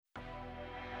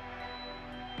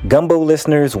Gumbo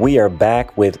listeners, we are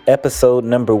back with episode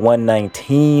number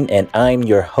 119, and I'm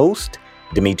your host,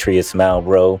 Demetrius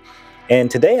Malbro. And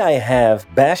today I have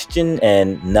Bastian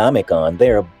and Namik on.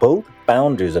 They are both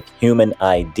founders of Human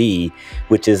ID,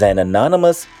 which is an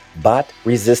anonymous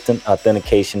bot-resistant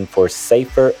authentication for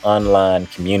safer online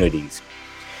communities.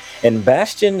 And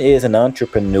Bastian is an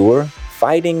entrepreneur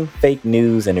fighting fake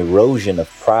news and erosion of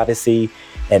privacy,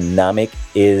 and Namik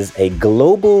is a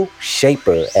global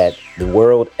shaper at the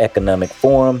World Economic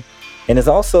Forum and is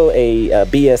also a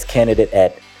BS candidate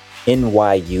at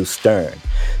NYU Stern.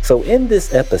 So in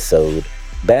this episode,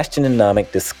 Bastian and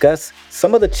Namik discuss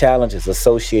some of the challenges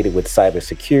associated with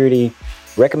cybersecurity,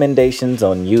 recommendations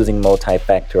on using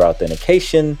multi-factor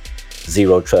authentication,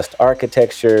 zero trust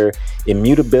architecture,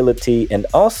 immutability, and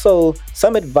also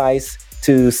some advice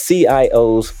to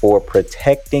CIOs for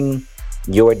protecting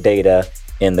your data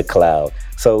in the cloud.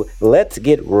 So let's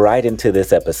get right into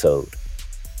this episode.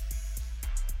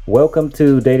 Welcome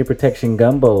to Data Protection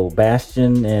Gumbo.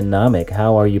 Bastian and Namik,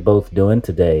 how are you both doing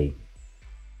today?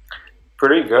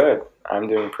 Pretty good. I'm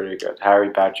doing pretty good. How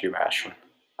about you, Bastian?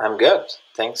 I'm good.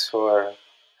 Thanks for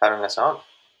having us on.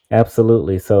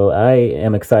 Absolutely. So I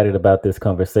am excited about this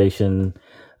conversation.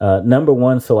 Number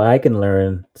one, so I can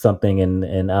learn something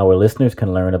and our listeners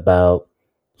can learn about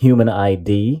Human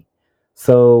ID.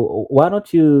 So why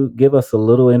don't you give us a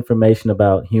little information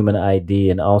about Human ID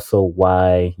and also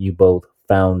why you both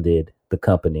founded the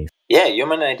company? Yeah,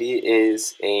 Human ID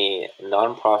is a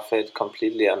nonprofit,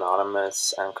 completely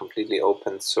anonymous and completely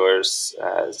open source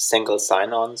single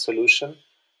sign-on solution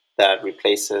that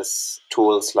replaces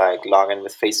tools like login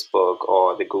with Facebook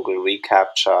or the Google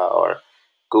reCAPTCHA or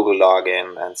Google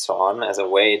login and so on as a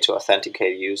way to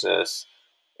authenticate users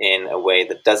in a way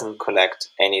that doesn't collect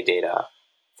any data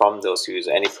from those users,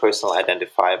 any personal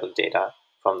identifiable data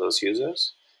from those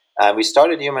users. We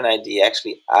started Human ID.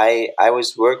 Actually, I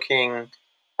was working.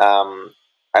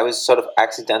 I was sort of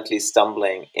accidentally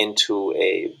stumbling into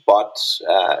a bot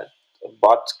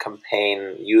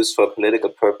campaign used for political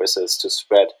purposes to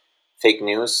spread fake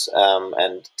news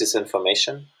and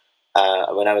disinformation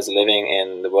when I was living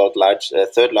in the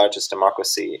third largest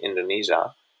democracy,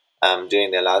 Indonesia, during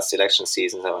their last election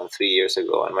season around 3 years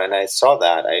ago. And when I saw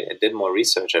that, I did more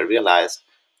research. I realized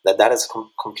that is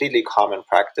completely common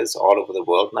practice all over the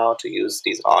world now, to use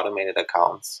these automated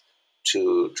accounts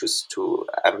to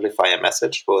amplify a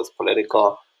message, both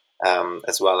political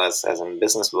as well as in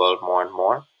business world more and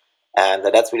more. And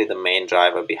that's really the main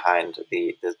driver behind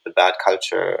the bad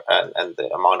culture and the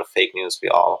amount of fake news we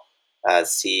all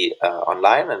see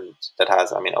online. And that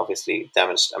has, obviously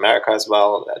damaged America as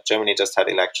well. Germany just had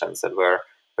elections that were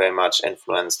very much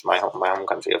influenced. My home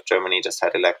country of Germany just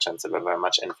had elections that were very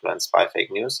much influenced by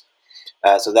fake news.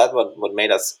 So that's what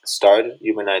made us start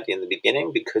Human ID in the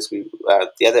beginning, because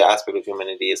the other aspect of Human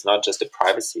ID is not just the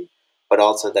privacy, but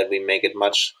also that we make it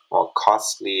much more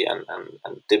costly and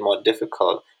more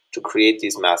difficult to create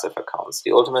these massive accounts.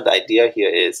 The ultimate idea here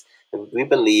is that we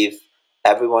believe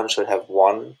everyone should have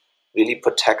one really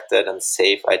protected and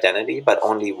safe identity, but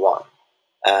only one.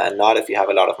 And not if you have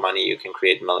a lot of money, you can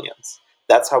create millions.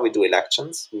 That's how we do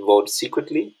elections. We vote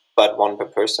secretly, but one per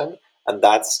person. And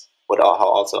that's how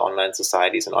also online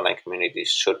societies and online communities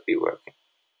should be working.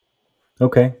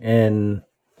 Okay. And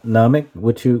Namik,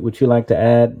 would you like to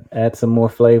add some more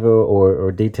flavor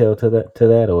or detail to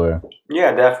that or?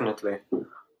 Yeah, definitely.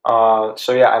 I'm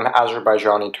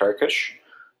Azerbaijani Turkish.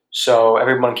 So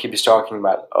everyone keeps talking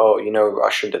about,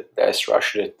 Russia did this,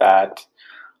 Russia did that,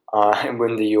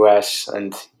 in the US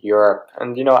and Europe.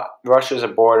 And, Russia is a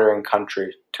bordering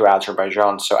country to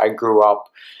Azerbaijan. So I grew up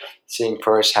seeing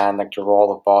firsthand like the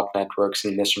role of bot networks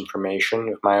and misinformation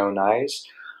with my own eyes.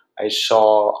 I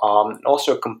saw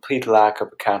also a complete lack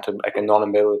of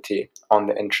anonymity on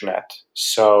the internet.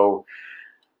 So,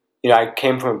 I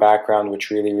came from a background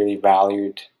which really, really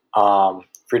valued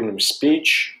freedom of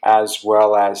speech, as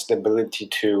well as the ability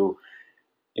to,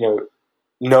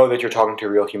 know that you're talking to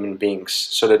real human beings.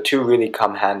 So the two really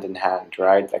come hand in hand,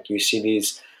 right? Like you see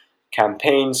these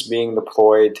campaigns being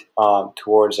deployed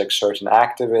towards like certain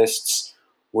activists,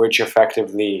 which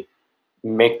effectively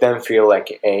make them feel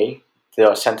like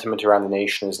the sentiment around the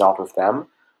nation is not with them,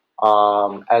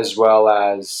 as well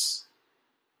as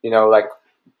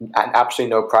absolutely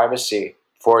no privacy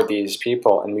for these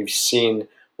people. And we've seen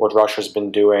what Russia's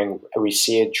been doing. We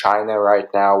see it in China right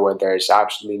now, where there's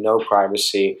absolutely no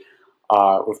privacy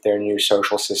with their new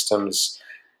social systems.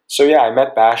 So yeah, I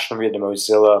met Bastian via the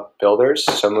Mozilla builders.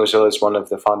 So Mozilla is one of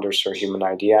the funders for Human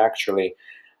ID, actually.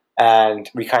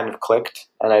 And we kind of clicked,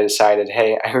 and I decided,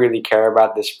 hey, I really care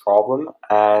about this problem,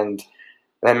 and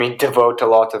let me devote a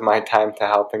lot of my time to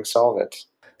helping solve it.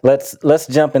 Let's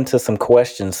jump into some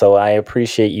questions. So I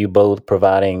appreciate you both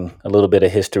providing a little bit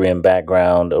of history and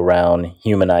background around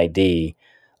human ID.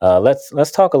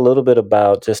 Let's talk a little bit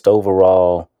about just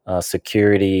overall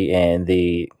security and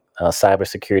the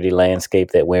cybersecurity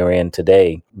landscape that we're in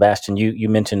today. Bastian, you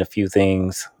mentioned a few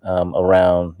things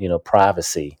around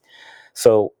privacy.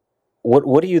 So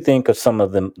what do you think are some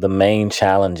of the main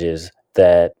challenges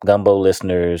that Gumbo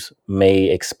listeners may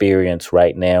experience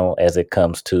right now as it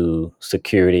comes to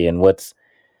security, and what's,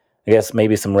 I guess,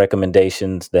 maybe some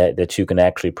recommendations that you can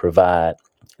actually provide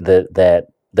that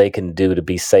they can do to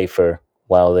be safer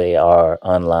while they are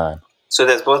online? So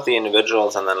there's both the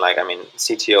individuals and then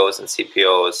CTOs and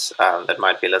CPOs that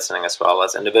might be listening as well.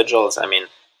 As individuals,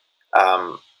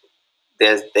 um,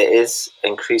 there is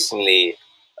increasingly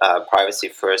privacy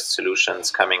first solutions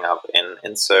coming up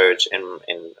in search, in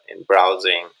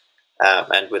browsing,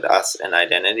 and with us in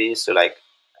identity. So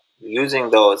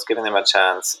using those, giving them a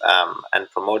chance, and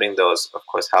promoting those, of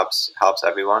course, helps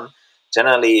everyone.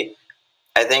 Generally,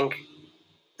 I think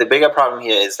the bigger problem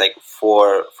here is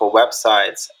for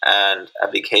websites and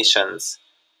applications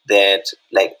that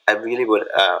I really would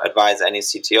advise any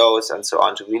CTOs and so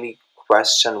on to really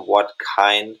question what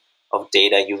kind of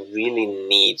data you really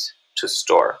need to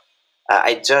store.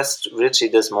 I just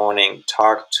literally this morning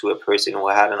talked to a person who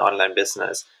had an online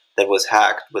business that was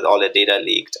hacked with all their data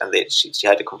leaked, and she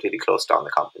had to completely close down the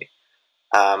company.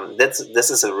 This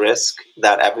is a risk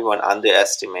that everyone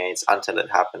underestimates until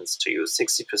it happens to you.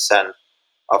 60%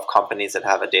 of companies that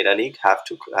have a data leak have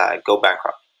to go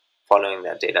bankrupt following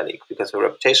their data leak because for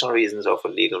reputational reasons or for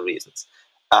legal reasons.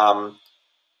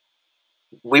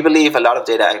 We believe a lot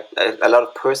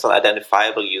of personal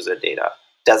identifiable user data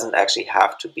doesn't actually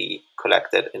have to be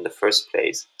collected in the first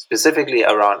place, specifically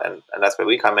around, and that's where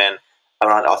we come in,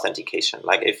 around authentication.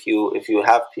 Like if you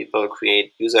have people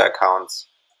create user accounts,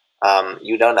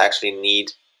 you don't actually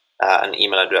need an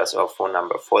email address or phone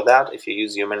number for that. If you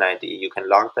use Human ID, you can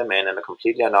log them in a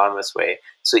completely anonymous way.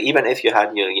 So even if you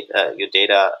had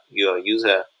your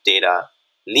user data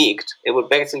leaked, it would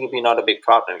basically be not a big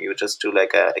problem. You would just do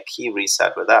a key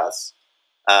reset with us,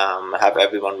 have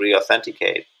everyone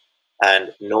re-authenticate,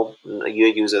 and your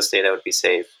users' data would be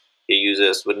safe. Your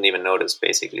users wouldn't even notice.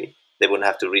 Basically, they wouldn't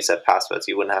have to reset passwords.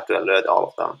 You wouldn't have to alert all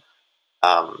of them.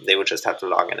 They would just have to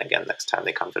log in again next time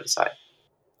they come to the site.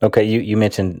 Okay, you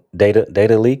mentioned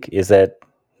data leak. Is that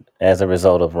as a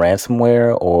result of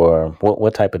ransomware, or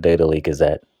what type of data leak is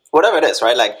that? Whatever it is,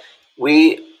 right?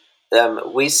 We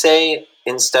say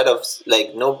instead of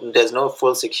there's no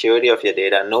full security of your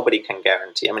data. Nobody can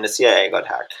guarantee. I mean, the CIA got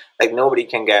hacked. Nobody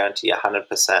can guarantee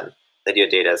 100% that your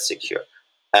data is secure,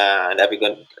 and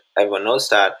everyone knows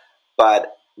that.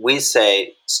 But we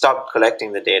say stop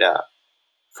collecting the data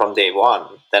from day one.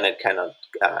 Then it cannot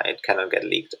get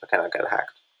leaked or cannot get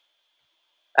hacked.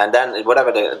 And then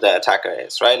whatever the attacker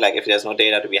is, right? If there's no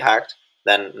data to be hacked,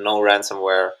 then no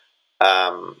ransomware,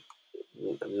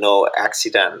 no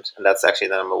accident. And that's actually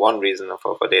the number one reason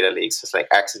for data leaks, is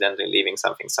accidentally leaving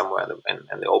something somewhere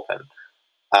in the open.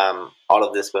 All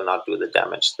of this will not do the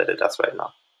damage that it does right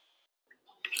now.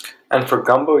 And for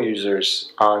Gumbo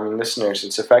users, listeners,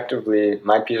 it's effectively,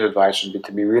 my piece of advice would be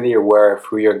to be really aware of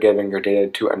who you're giving your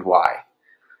data to and why.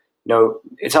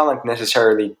 It's not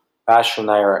necessarily Bastian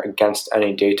and I are against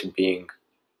any data being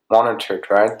monitored,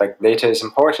 right? Data is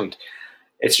important.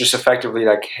 It's just effectively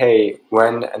hey,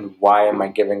 when and why am I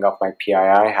giving up my PII?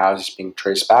 How is this being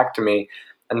traced back to me?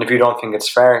 And if you don't think it's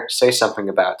fair, say something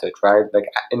about it, right?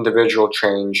 Individual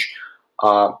change,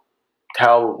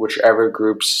 tell whichever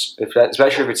groups,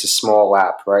 especially if it's a small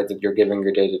app, right, that you're giving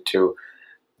your data to,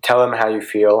 tell them how you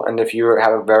feel. And if you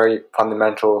have a very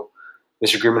fundamental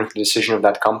disagreement with the decision of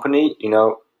that company,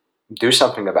 do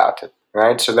something about it,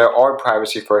 right? So there are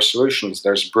privacy-first solutions.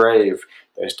 There's Brave,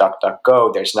 there's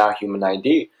DuckDuckGo, there's now Human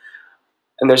ID.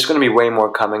 And there's going to be way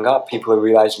more coming up. People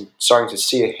are starting to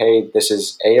see, hey, this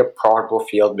is a profitable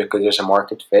field because there's a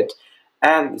market fit.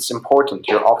 And it's important.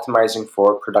 You're optimizing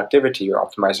for productivity. You're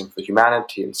optimizing for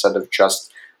humanity instead of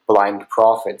just blind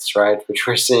profits, right? Which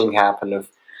we're seeing happen of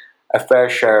a fair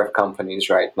share of companies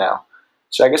right now.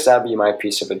 So I guess that'd be my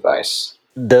piece of advice.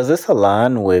 Does this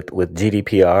align with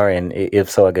GDPR? And if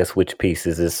so, I guess which piece?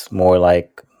 Is this more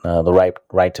like the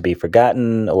right to be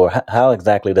forgotten? Or how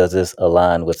exactly does this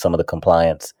align with some of the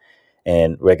compliance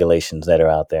and regulations that are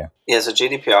out there? Yeah, so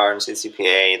GDPR and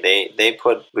CCPA, they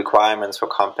put requirements for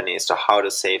companies to how to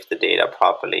save the data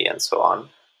properly and so on,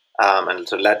 and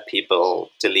to let people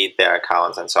delete their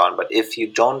accounts and so on. But if you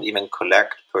don't even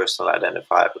collect personal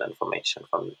identifiable information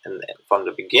from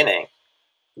the beginning,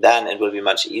 then it will be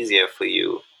much easier for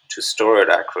you to store it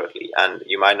accurately, and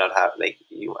you might not have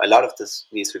a lot of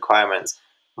these requirements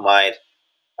might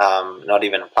not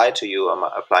even apply to you,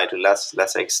 or apply to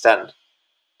lesser extent.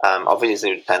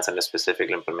 Obviously, it depends on the specific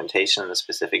implementation, the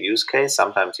specific use case.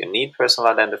 Sometimes you need personal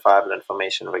identifiable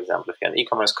information. For example, if you're an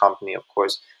e-commerce company, of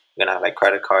course, you're going to have like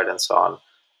credit card and so on.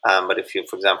 But if you're,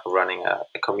 for example, running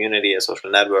a community, a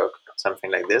social network,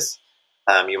 something like this,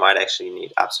 you might actually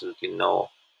need absolutely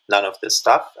none of this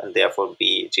stuff, and therefore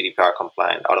be GDPR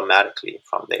compliant automatically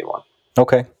from day one.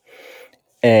 Okay.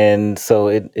 And so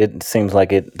it seems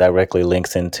like it directly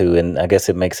links into, and I guess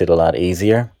it makes it a lot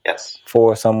easier Yes.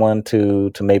 for someone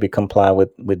to maybe comply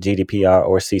with GDPR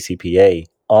or CCPA.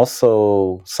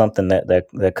 Also, something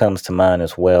that comes to mind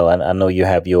as well. I know you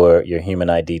have your human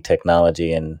ID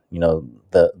technology, and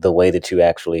the way that you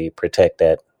actually protect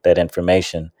that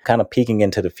information. Kind of peeking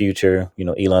into the future,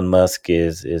 Elon Musk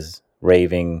is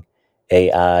raving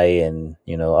AI and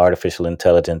artificial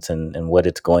intelligence and what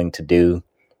it's going to do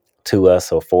to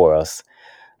us or for us.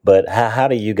 But how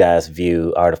do you guys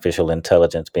view artificial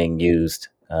intelligence being used,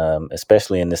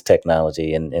 especially in this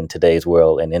technology in today's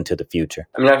world and into the future?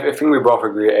 I mean, I think we both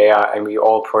agree AI, and we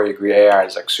all probably agree AI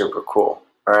is like super cool,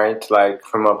 right? Like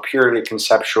from a purely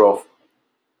conceptual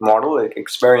model,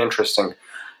 it's very interesting.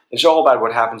 It's all about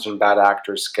what happens when bad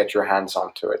actors get your hands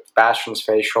onto it. Bastian's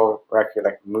facial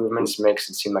movements makes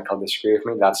it seem like he'll disagree with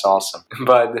me. That's awesome.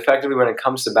 But effectively, when it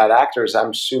comes to bad actors,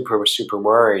 I'm super, super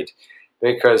worried.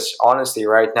 Because honestly,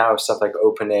 right now, stuff like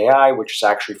OpenAI, which is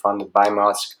actually funded by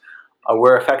Musk,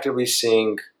 we're effectively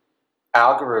seeing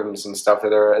algorithms and stuff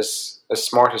that are as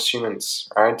smart as humans,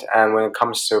 right? And when it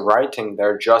comes to writing,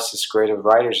 they're just as great of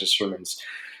writers as humans.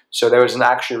 So there was an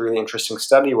actually really interesting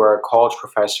study where a college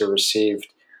professor received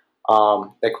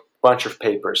like a bunch of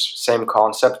papers, same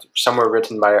concept. Some were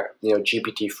written by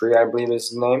GPT-3, I believe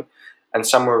is the name, and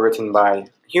some were written by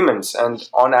humans. And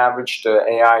on average, the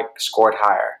AI scored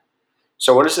higher.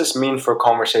 So what does this mean for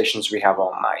conversations we have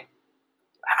online?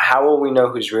 How will we know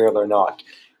who's real or not?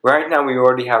 Right now, we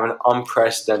already have an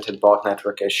unprecedented bot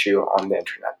network issue on the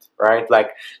internet, right?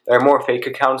 Like, there are more fake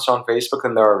accounts on Facebook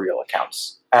than there are real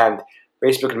accounts. And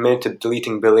Facebook admitted to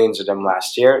deleting billions of them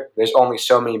last year. There's only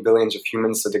so many billions of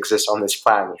humans that exist on this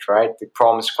planet, right? The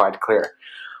problem is quite clear.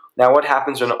 Now, what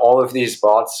happens when all of these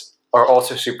bots are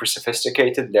also super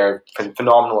sophisticated? They're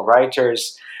phenomenal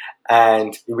writers,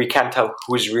 and we can't tell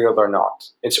who's real or not.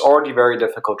 It's already very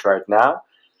difficult right now.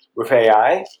 With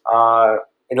AI,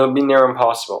 it'll be near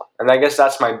impossible. And I guess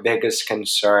that's my biggest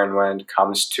concern when it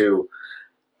comes to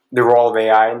the role of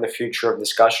AI in the future of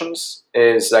discussions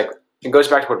is like, it goes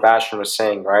back to what Bastian was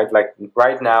saying, right? Like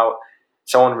right now,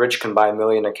 someone rich can buy 1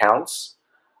 million accounts,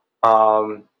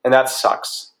 and that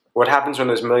sucks. What happens when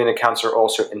those 1 million accounts are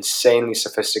also insanely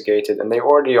sophisticated, and they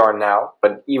already are now,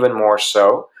 but even more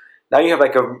so? Now you have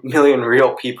like 1 million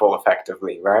real people,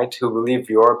 effectively, right, who believe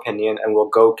your opinion and will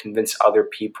go convince other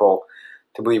people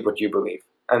to believe what you believe,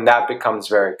 and that becomes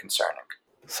very concerning.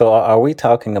 So are we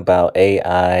talking about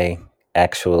AI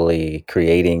actually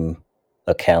creating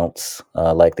accounts,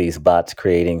 like these bots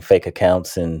creating fake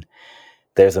accounts, and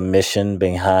there's a mission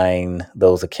behind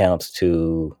those accounts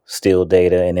to steal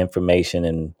data and information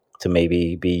and to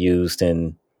maybe be used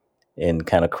in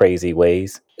kind of crazy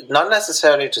ways? Not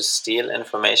necessarily to steal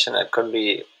information, it could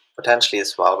be potentially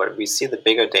as well, but we see the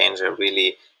bigger danger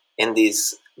really in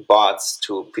these bots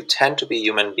to pretend to be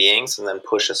human beings and then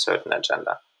push a certain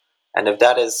agenda. And if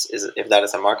that is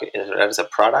a market, if that is a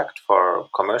product for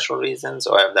commercial reasons,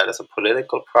 or if that is a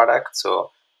political product,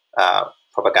 so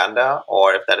propaganda,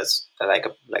 or if that is like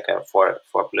a for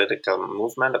a political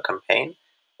movement or campaign,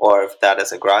 or if that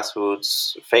is a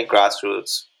fake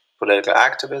grassroots political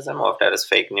activism, or if that is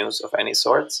fake news of any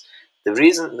sorts. The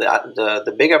reason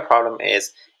the bigger problem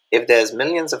is if there's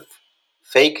millions of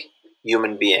fake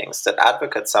human beings that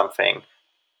advocate something,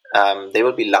 they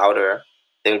will be louder,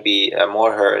 they will be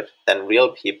more heard than real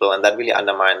people, and that really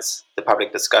undermines the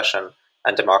public discussion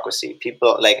and democracy.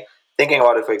 People, like, thinking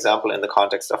about it, for example, in the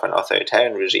context of an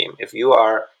authoritarian regime, if you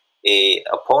are a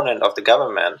opponent of the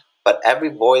government, but every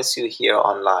voice you hear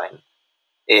online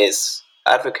is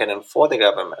advocating for the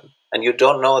government, and you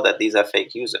don't know that these are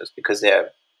fake users because they're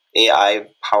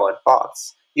AI-powered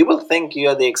bots, you will think you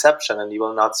are the exception and you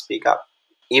will not speak up,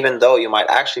 even though you might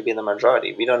actually be in the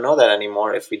majority. We don't know that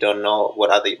anymore if we don't know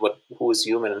who is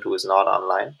human and who is not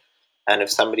online. And if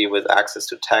somebody with access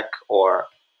to tech, or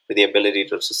with the ability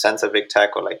to censor big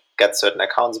tech, or like get certain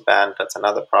accounts banned, that's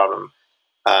another problem,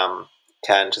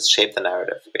 can just shape the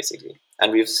narrative, basically.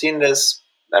 And we've seen this.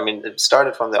 I mean, it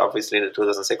started from obviously the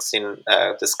 2016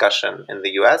 discussion in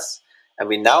the US, and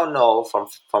we now know from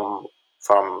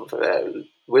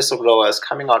whistleblowers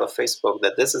coming out of Facebook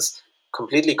that this is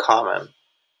completely common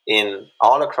in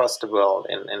all across the world,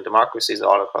 in democracies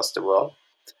all across the world.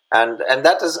 And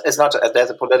that is not, there's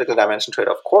a political dimension to it,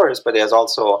 of course, but there's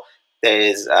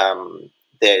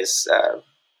there's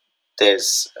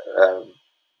there's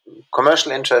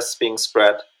commercial interests being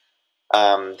spread.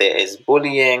 There is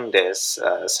bullying. There's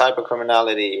cyber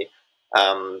criminality.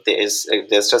 There's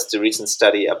just a recent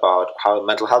study about how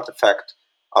mental health effect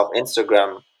of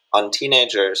Instagram on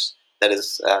teenagers that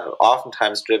is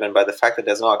oftentimes driven by the fact that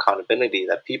there's no accountability,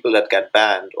 that people that get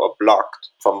banned or blocked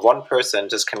from one person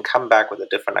just can come back with a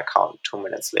different account 2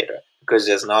 minutes later because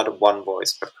there's not one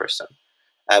voice per person.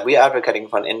 We're advocating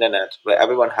for an internet where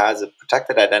everyone has a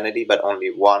protected identity, but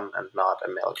only one and not a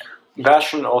million.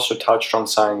 Bastian also touched on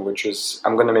something which is,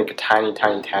 I'm going to make a tiny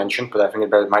tangent, but I think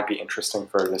it might be interesting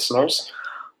for listeners,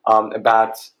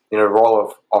 about the role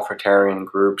of authoritarian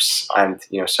groups and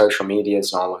social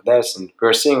medias and all of this. And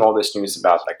we're seeing all this news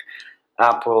about like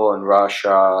Apple and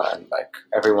Russia and like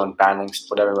everyone banning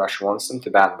whatever Russia wants them to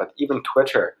ban. But even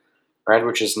Twitter, right,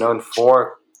 which is known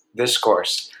for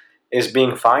discourse, is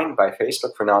being fined by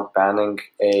Facebook for not banning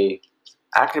a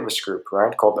activist group,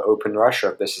 right, called the Open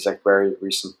Russia. This is like very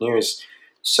recent news.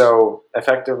 So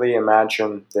effectively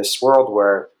imagine this world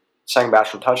where something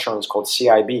Bastian touched on is called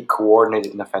CIB,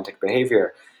 Coordinated Inauthentic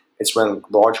Behavior. It's when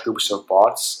large groups of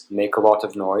bots make a lot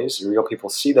of noise, real people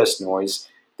see this noise,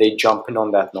 they jump in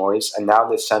on that noise, and now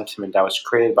this sentiment that was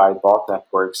created by bot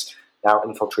networks now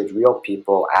infiltrate real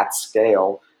people at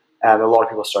scale, and a lot of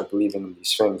people start believing in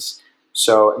these things.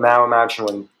 So now imagine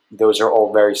when those are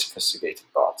all very sophisticated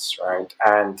bots, right?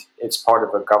 And it's part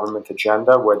of a government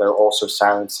agenda where they're also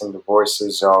silencing the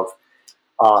voices of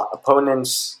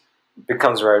opponents.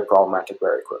 Becomes very problematic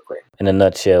very quickly. In a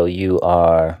nutshell, you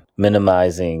are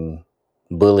minimizing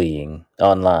bullying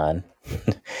online,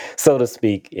 so to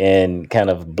speak, and kind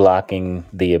of blocking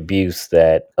the abuse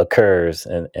that occurs,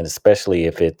 and especially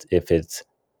if it's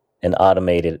an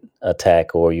automated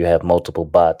attack or you have multiple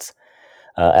bots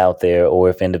out there, or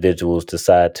if individuals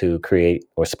decide to create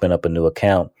or spin up a new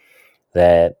account,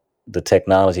 that the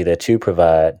technology that you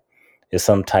provide is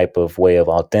some type of way of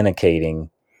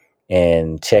authenticating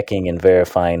and checking and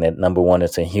verifying that, number one,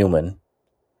 it's a human,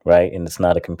 right? And it's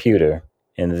not a computer.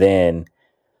 And then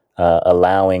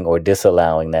allowing or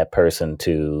disallowing that person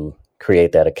to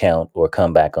create that account or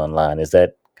come back online. Is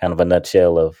that kind of a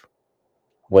nutshell of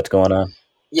what's going on?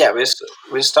 Yeah,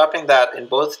 we're stopping that in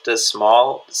both the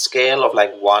small scale of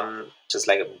like one, just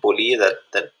like a bully that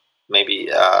maybe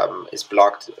is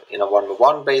blocked in a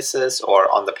one-to-one basis or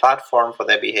on the platform for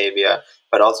their behavior,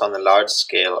 but also on the large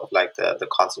scale of like the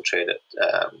concentrated,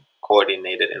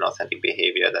 coordinated, inauthentic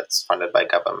behavior that's funded by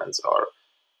governments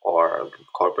or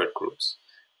corporate groups.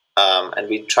 And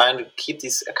we're trying to keep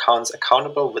these accounts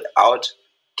accountable without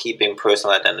keeping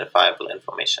personal identifiable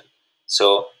information.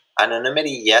 So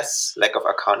anonymity, yes. Lack of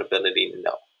accountability,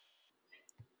 no.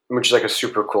 Which is like a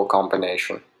super cool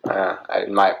combination,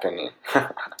 in my opinion.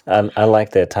 I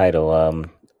like that title.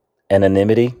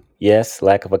 Anonymity, yes.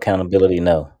 Lack of accountability,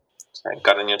 no. I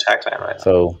got a new tagline right now.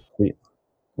 So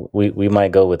we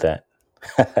might go with that.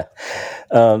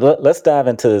 Let's dive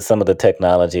into some of the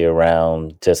technology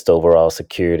around just overall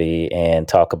security and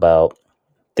talk about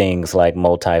things like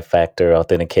multi-factor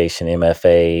authentication,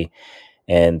 MFA,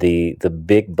 and the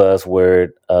big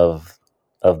buzzword of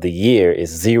the year is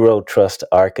zero trust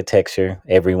architecture.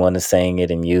 Everyone is saying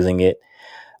it and using it.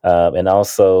 And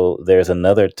also there's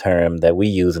another term that we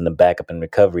use in the backup and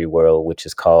recovery world, which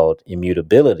is called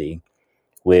immutability,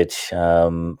 which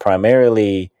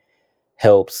primarily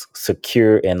helps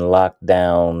secure and lock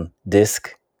down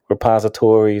disk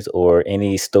repositories or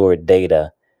any stored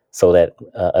data so that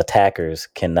attackers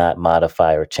cannot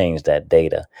modify or change that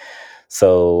data.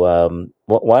 So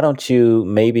why don't you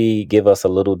maybe give us a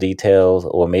little details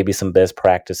or maybe some best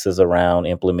practices around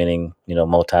implementing,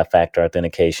 multi-factor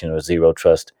authentication or zero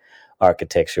trust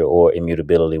architecture or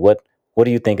immutability? What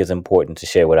do you think is important to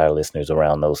share with our listeners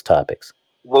around those topics?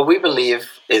 What we believe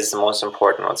is the most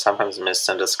important, what sometimes missed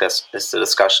and discussed, is the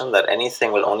discussion that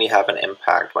anything will only have an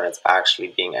impact when it's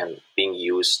actually being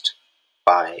used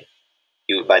by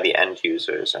the end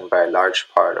users and by a large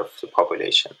part of the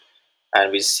population.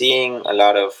 And we're seeing a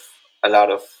lot of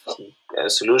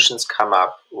solutions come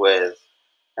up with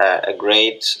a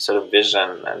great sort of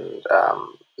vision and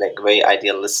like very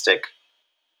idealistic,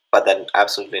 but then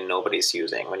absolutely nobody's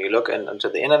using. When you look into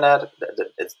the internet,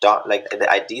 it's like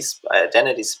the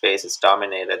identity space is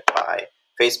dominated by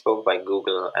Facebook, by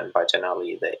Google, and by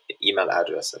generally the email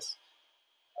addresses.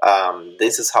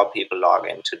 This is how people log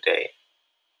in today,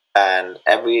 and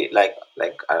every like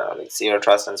zero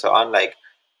trust and so on.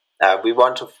 We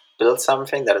want to build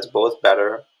something that is both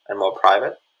better and more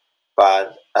private,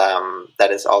 but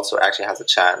that is also actually has a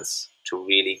chance to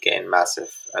really gain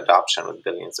massive adoption with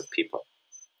billions of people.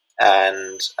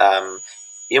 And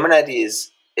Human ID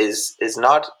is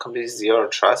not completely zero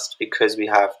trust because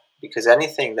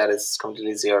anything that is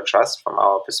completely zero trust from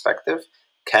our perspective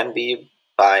can be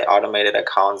by automated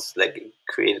accounts. Like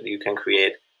you can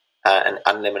create an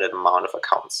unlimited amount of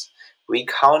accounts. We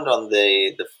count on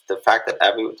the fact that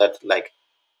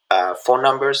phone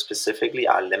numbers specifically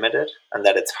are limited, and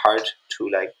that it's hard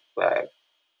to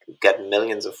get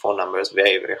millions of phone numbers.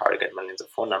 Very, very hard to get millions of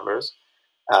phone numbers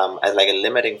as like a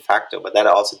limiting factor. But that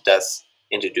also does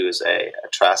introduce a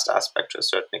trust aspect to a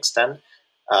certain extent.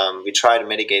 We try to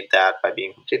mitigate that by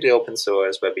being completely open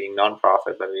source, by being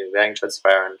non-profit, by being very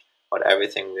transparent about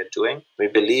everything we're doing. We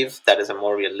believe that is a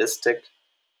more realistic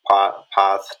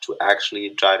path to actually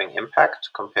driving impact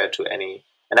compared to any.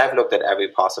 And I've looked at every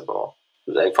possible,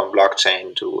 like from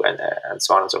blockchain to and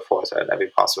so on and so forth, and every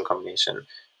possible combination.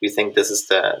 We think this is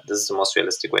the most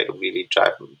realistic way to really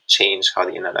change how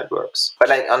the internet works. But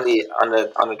like on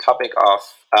the topic of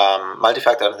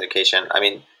multi-factor authentication, I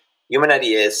mean, Human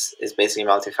ID is basically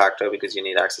multi-factor because you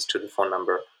need access to the phone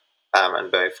number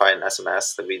and verify an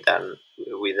SMS that we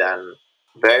then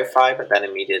verify, but then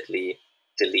immediately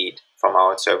delete from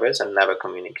our servers and never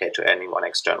communicate to anyone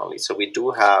externally. So we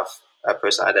do have a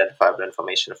person identifiable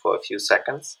information for a few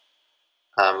seconds.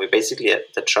 We're basically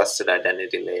at the trusted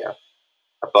identity layer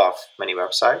above many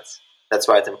websites. That's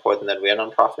why it's important that we are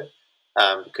nonprofit,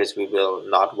 because we will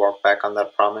not walk back on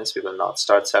that promise. We will not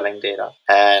start selling data.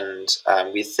 And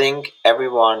we think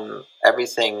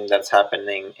everything that's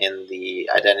happening in the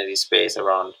identity space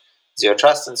around zero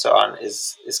trust and so on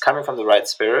is coming from the right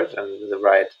spirit and the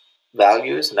right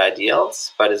values and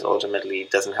ideals, but is ultimately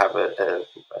doesn't have a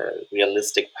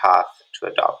realistic path to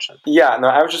adoption. Yeah, no,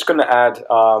 I was just going to add,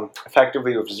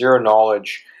 effectively with zero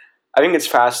knowledge, I think it's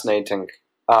fascinating,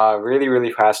 really,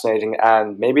 really fascinating,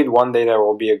 and maybe one day there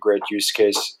will be a great use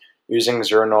case using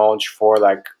zero knowledge for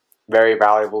like very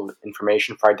valuable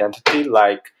information for identity,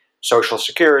 like social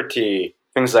security,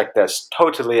 things like this.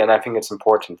 Totally, and I think it's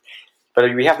important.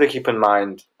 But we have to keep in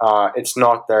mind, it's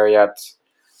not there yet.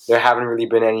 There haven't really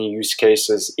been any use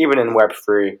cases, even in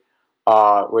Web3,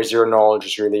 where zero knowledge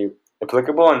is really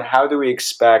applicable. And how do we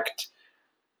expect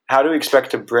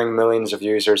to bring millions of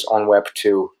users on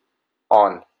Web2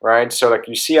 on, right? So like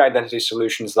you see identity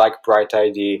solutions like Bright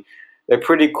ID, they're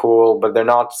pretty cool, but they're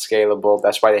not scalable.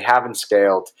 That's why they haven't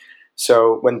scaled.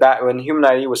 So when Human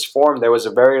ID was formed, there was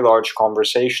a very large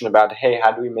conversation about, hey,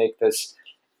 how do we make this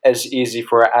as easy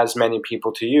for as many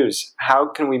people to use? How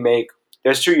can we make,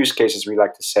 there's two use cases we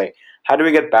like to say. How do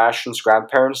we get Bastian's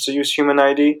grandparents to use Human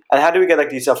ID? And how do we get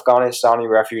like these Afghanistani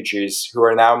refugees who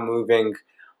are now moving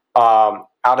out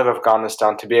of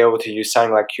Afghanistan to be able to use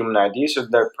something like Human ID so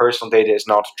that their personal data is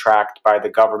not tracked by the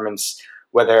governments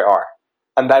where they are?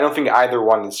 And I don't think either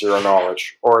one is zero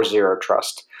knowledge or zero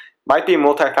trust. Might be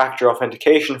multi-factor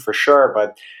authentication for sure,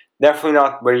 but definitely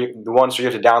not the ones where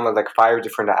you have to download like 5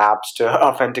 different apps to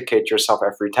authenticate yourself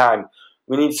every time.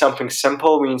 We need something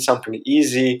simple, we need something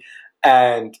easy,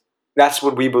 and that's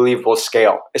what we believe will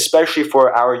scale, especially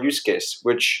for our use case,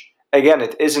 which, again,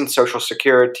 it isn't social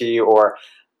security or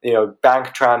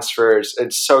bank transfers,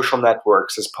 it's social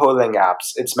networks, it's polling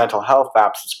apps, it's mental health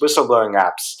apps, it's whistleblowing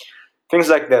apps, things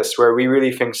like this, where we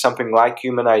really think something like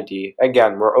Human ID,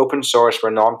 again, we're open source,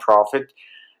 we're non-profit,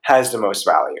 has the most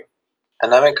value.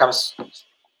 And then it comes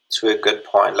to a good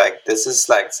point, like this is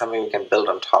like something we can build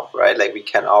on top, right? Like we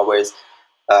can always,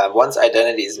 once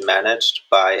identity is managed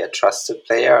by a trusted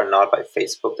player and not by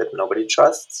Facebook that nobody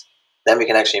trusts, then we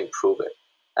can actually improve it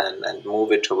and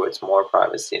move it towards more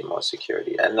privacy and more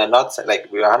security. And I'm not saying like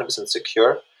we're 100%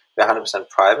 secure, we're 100%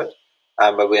 private,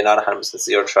 but we're not 100%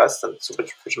 zero trust, and so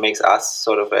which makes us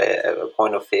sort of a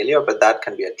point of failure. But that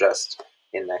can be addressed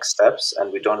in next steps,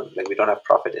 and we don't have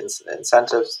profit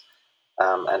incentives.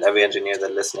 And every engineer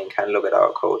that's listening can look at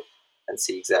our code and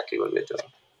see exactly what we're doing.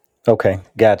 Okay,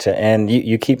 gotcha. And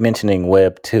you keep mentioning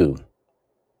Web 2.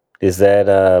 Is that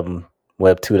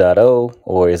Web 2.0,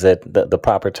 or is that the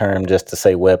proper term just to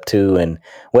say Web 2? And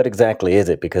what exactly is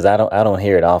it? Because I don't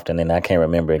hear it often, and I can't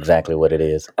remember exactly what it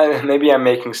is. Maybe I'm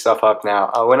making stuff up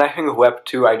now. When I think of Web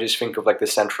 2, I just think of like the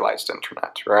centralized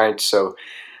internet, right? So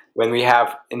when we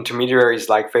have intermediaries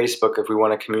like Facebook, if we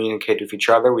want to communicate with each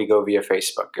other, we go via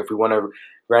Facebook. If we want to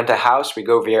rent a house, we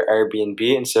go via Airbnb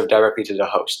instead of directly to the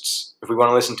hosts. If we want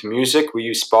to listen to music, we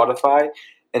use Spotify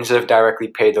instead of directly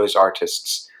pay those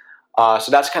artists. So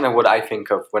that's kind of what I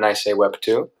think of when I say Web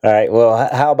 2. All right. Well,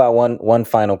 how about one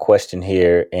final question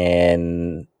here?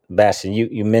 And Bastian,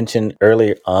 you mentioned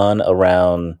earlier on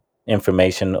around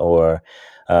information or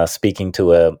speaking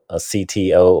to a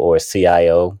CTO or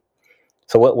CIO.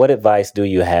 So what advice do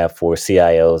you have for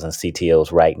CIOs and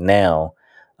CTOs right now?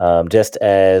 Just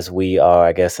as we are,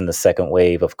 I guess, in the second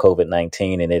wave of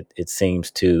COVID-19, and it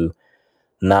seems to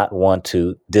not want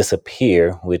to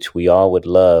disappear, which we all would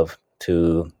love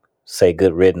to say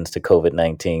good riddance to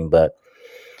COVID-19, but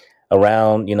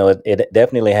around, it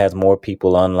definitely has more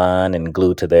people online and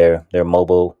glued to their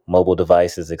mobile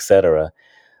devices, etc.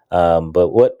 But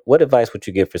what advice would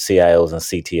you give for CIOs and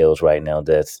CTOs right now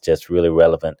that's just really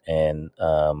relevant and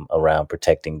around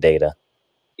protecting data?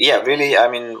 Yeah, really. I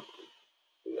mean,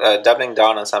 doubling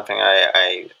down on something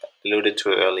I alluded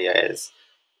to earlier is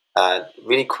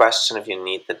really question if you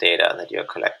need the data that you're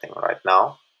collecting right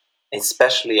now,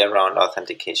 especially around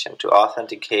authentication. To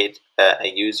authenticate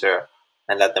a user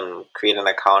and let them create an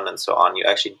account and so on, you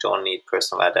actually don't need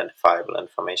personal identifiable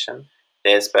information.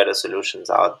 There's better solutions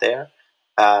out there.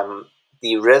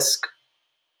 The risk,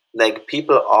 like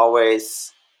people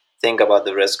always think about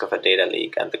the risk of a data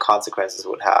leak and the consequences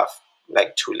would have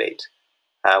like too late.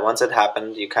 Once it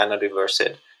happened, you cannot reverse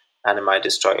it and it might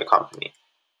destroy your company.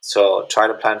 So try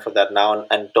to plan for that now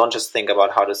and don't just think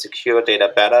about how to secure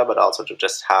data better, but also to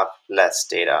just have less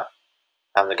data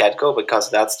from the get-go, because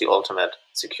that's the ultimate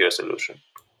secure solution.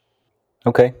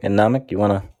 Okay, and Namik, you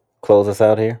want to close us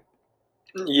out here?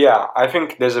 Yeah, I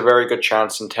think there's a very good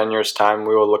chance in 10 years' time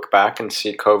we will look back and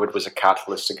see COVID was a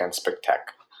catalyst against big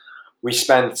tech. We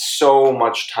spend so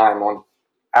much time on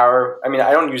I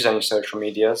don't use any social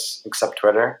medias except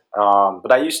Twitter,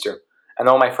 but I used to, and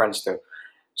all my friends do.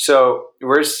 So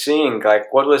we're seeing,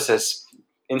 like, what was this?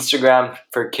 Instagram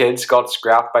for kids got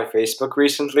scrapped by Facebook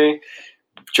recently.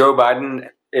 Joe Biden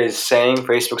is saying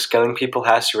Facebook's killing people,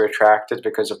 has to retract it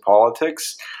because of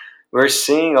politics. We're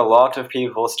seeing a lot of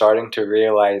people starting to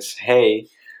realize, hey,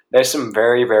 there's some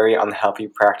very, very unhealthy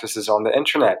practices on the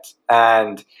internet.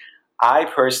 And I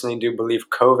personally do believe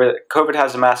COVID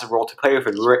has a massive role to play with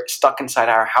it. We're stuck inside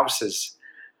our houses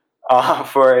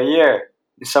for a year,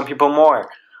 some people more.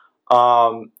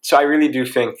 So I really do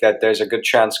think that there's a good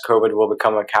chance COVID will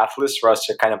become a catalyst for us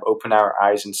to kind of open our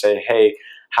eyes and say, hey,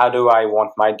 how do I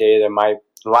want my data, my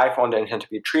life on the internet to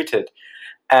be treated?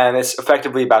 And it's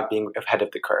effectively about being ahead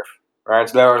of the curve, right?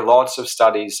 So there are lots of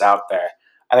studies out there,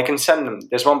 and I can send them.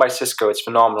 There's one by Cisco, it's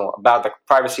phenomenal, about the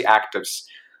privacy actives.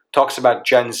 Talks about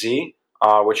Gen Z,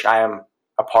 which I am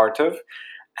a part of,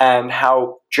 and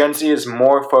how Gen Z is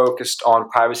more focused on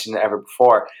privacy than ever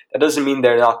before. That doesn't mean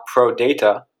they're not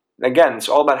pro-data. Again, it's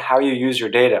all about how you use your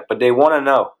data, but they want to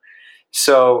know.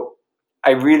 So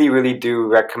I really, really do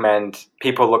recommend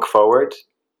people look forward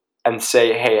and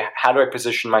say, hey, how do I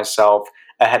position myself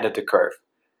ahead of the curve?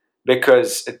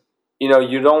 Because, you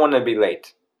don't want to be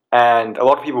late. And a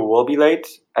lot of people will be late.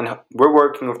 And we're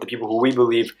working with the people who we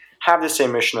believe have the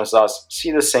same mission as us,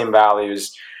 see the same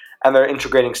values, and they're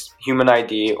integrating human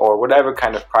ID or whatever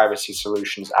kind of privacy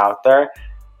solutions out there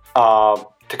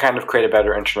to kind of create a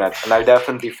better internet. And I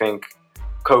definitely think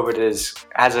COVID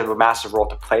has a massive role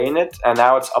to play in it. And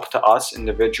now it's up to us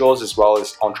individuals as well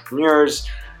as entrepreneurs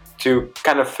to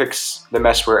kind of fix the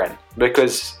mess we're in.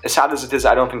 Because as sad as it is,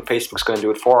 I don't think Facebook's going to do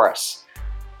it for us.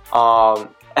 I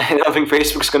don't think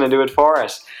Facebook's going to do it for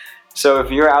us. So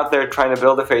if you're out there trying to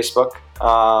build a Facebook,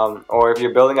 or if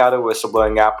you're building out a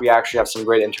whistleblowing app, we actually have some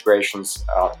great integrations.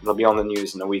 They'll be on the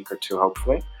news in a week or two,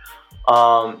 hopefully.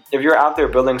 If you're out there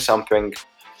building something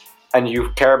and you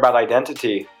care about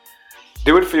identity,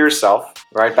 do it for yourself,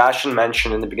 right? Bastian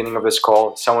mentioned in the beginning of this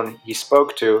call someone he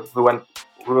spoke to who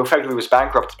effectively was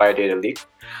bankrupted by a data leak.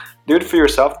 Do it for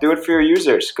yourself, do it for your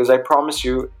users, because I promise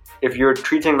you, if you're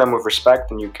treating them with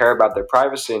respect and you care about their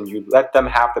privacy and you let them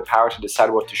have the power to decide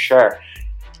what to share,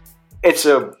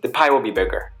 the pie will be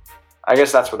bigger. I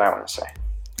guess that's what I want to say.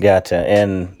 Gotcha.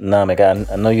 And Namik,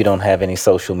 I know you don't have any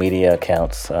social media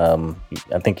accounts. I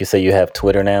think you say you have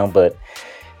Twitter now, but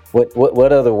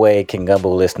what other way can Gumbo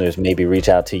listeners maybe reach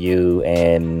out to you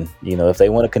and, if they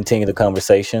want to continue the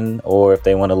conversation or if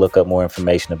they want to look up more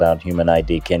information about Human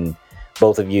ID, can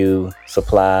both of you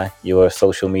supply your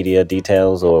social media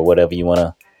details or whatever you want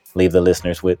to leave the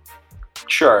listeners with?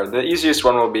 Sure. The easiest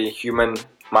one will be human-id.org.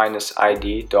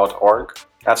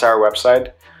 That's our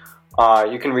website.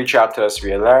 You can reach out to us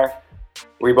via there.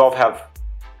 We both have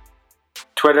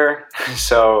Twitter,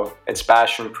 so it's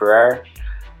Bastian Pereira,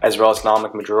 as well as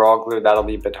Namik Majoroglu. That'll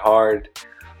be a bit hard.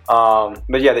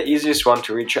 But yeah, the easiest one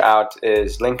to reach out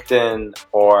is LinkedIn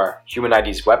or Human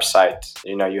ID's website.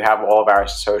 You have all of our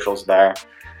socials there.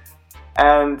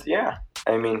 And yeah,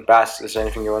 Bast, is there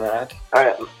anything you want to add? All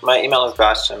right, my email is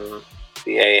Bastian,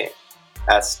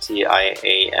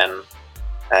 BASTIAN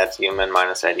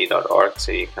 @human-id.org,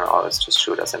 so you can always just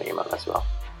shoot us an email as well.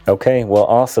 Okay, well,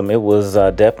 awesome. It was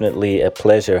definitely a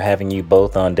pleasure having you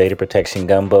both on Data Protection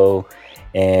Gumbo.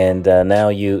 And now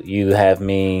you have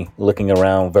me looking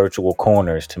around virtual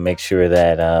corners to make sure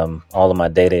that all of my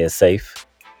data is safe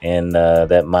and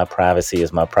that my privacy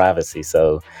is my privacy.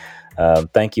 So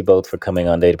thank you both for coming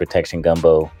on Data Protection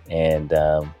Gumbo. And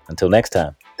until next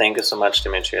time. Thank you so much,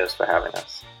 Demetrius, for having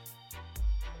us.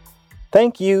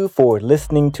 Thank you for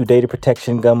listening to Data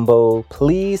Protection Gumbo.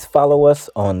 Please follow us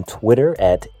on Twitter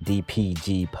at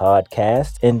DPG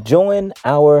Podcast and join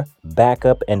our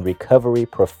Backup and Recovery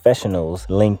Professionals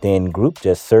LinkedIn group.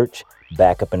 Just search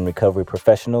Backup and Recovery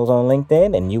Professionals on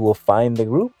LinkedIn and you will find the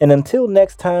group. And until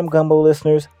next time, Gumbo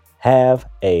listeners, have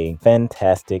a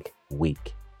fantastic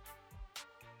week.